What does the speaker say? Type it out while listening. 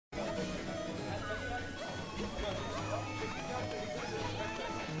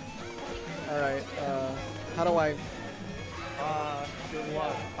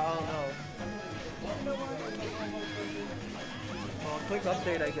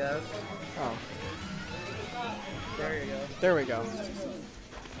update, I guess. Oh. There you go. There we go.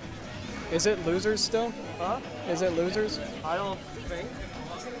 Is it losers still? Huh? Is it losers? I don't think.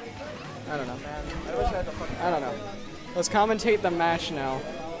 I don't know. Man, I wish I had the fucking. I don't know. Let's commentate the match now.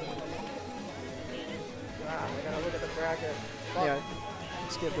 Ah, I gotta look at the bracket. Fuck. Yeah.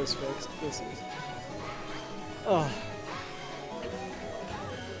 Let's get this fixed. This is. Oh.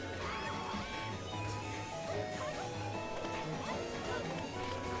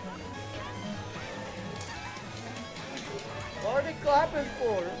 What are they clapping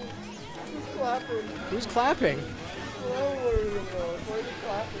for? Who's clapping? Who's clapping? Oh, where are they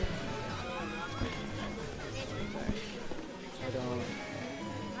clapping? I don't.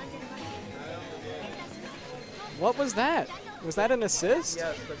 What was that? Was that an assist?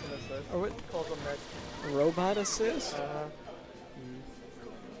 Yes, that's an assist. Or what? Calls them that. A robot assist? God,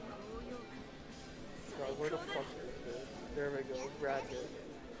 where the fuck is this? There we go. Bracket.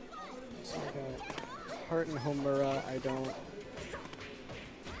 So I got Heart and Homura. I don't.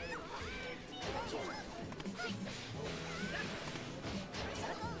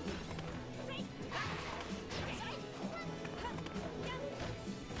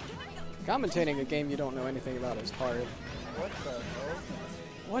 Commentating a game you don't know anything about is hard. What the hell?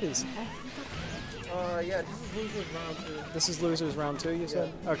 What is that? Yeah, this is losers round 2. This is losers round 2, you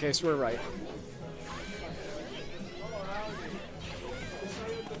said? Yeah. Okay, so we're right.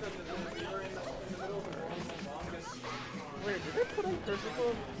 Wait, did they put on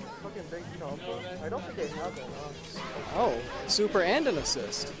physical fucking big combo? I don't think they have that, huh? Oh, super and an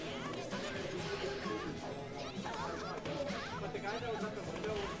assist.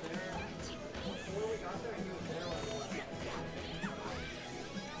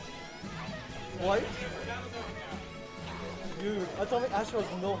 What? Dude, AtomicAstro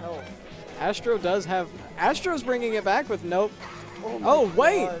has no health. Astro does have... Astro's bringing it back with nope. Oh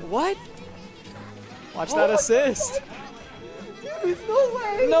wait, God. what? Watch that assist. Dude, no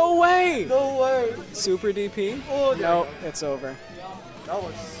way! No way! No way! Super DP? Oh, there nope, we go. it's over. That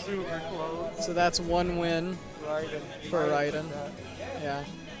was super close. So that's one win Raiden. for Raiden. Yeah.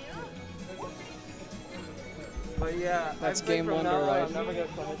 But yeah, That's I think game from one to now on, Raiden. I'm never gonna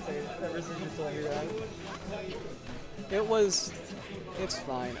commentate ever since you told me that. It was... It's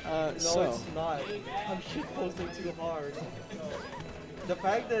fine. No, so... it's not. I'm shitposting too hard. The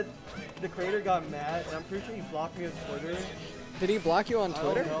fact that the creator got mad, and I'm pretty sure he blocked me on Twitter. Did he block you on I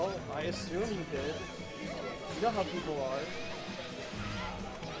Twitter? don't know. I assume he did. You know how people are.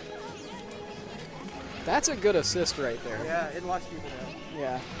 That's a good assist right there. Yeah, it locks people down.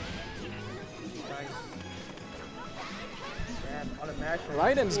 Yeah. Nice. Man, on a match.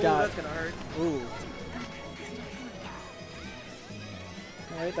 Raiden's Ooh, got... That's gonna hurt. Ooh.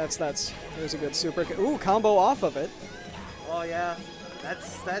 Alright, that's... There's a good super... Ooh, combo off of it. Oh yeah,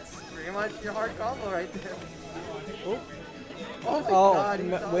 that's pretty much your hard combo right there. Ooh. Oh my Oh,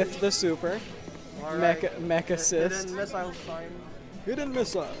 God! with the super. Mech assist. Hidden missile sign. Hidden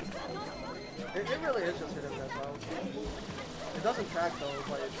missile. It really is just hidden missile. It doesn't track though,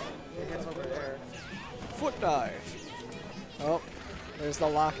 but it hits over there. Foot dive. Oh, there's the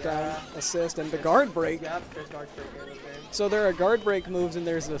lockdown assist and the guard break. Yeah, there's guard break in the game. So there are guard break moves and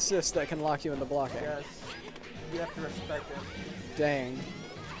there's an assist that can lock you into blocking. Yes. You have to respect it. Dang.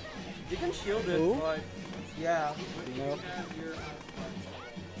 You can shield it, Ooh. but yeah. Nope.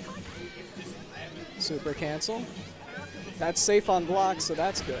 Super cancel. That's safe on block, so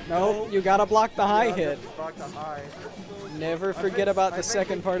that's good. No, you gotta block the high hit. Block the high. Never forget about the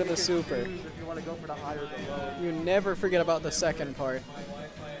second part of the super. If you want to go for the high or the low. You never forget about the second part.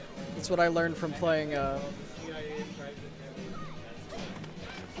 That's what I learned from playing.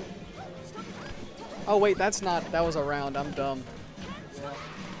 Oh wait, that's not. That was a round. I'm dumb.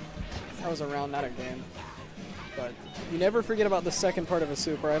 That was a round, not a game. But you never forget about the second part of a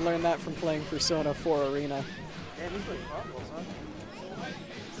super. I learned that from playing Persona 4 Arena. And he's like combos, huh?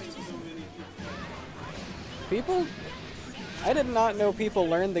 People? I did not know people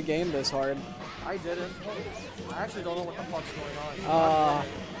learned the game this hard. I didn't. I actually don't know what the fuck's going on.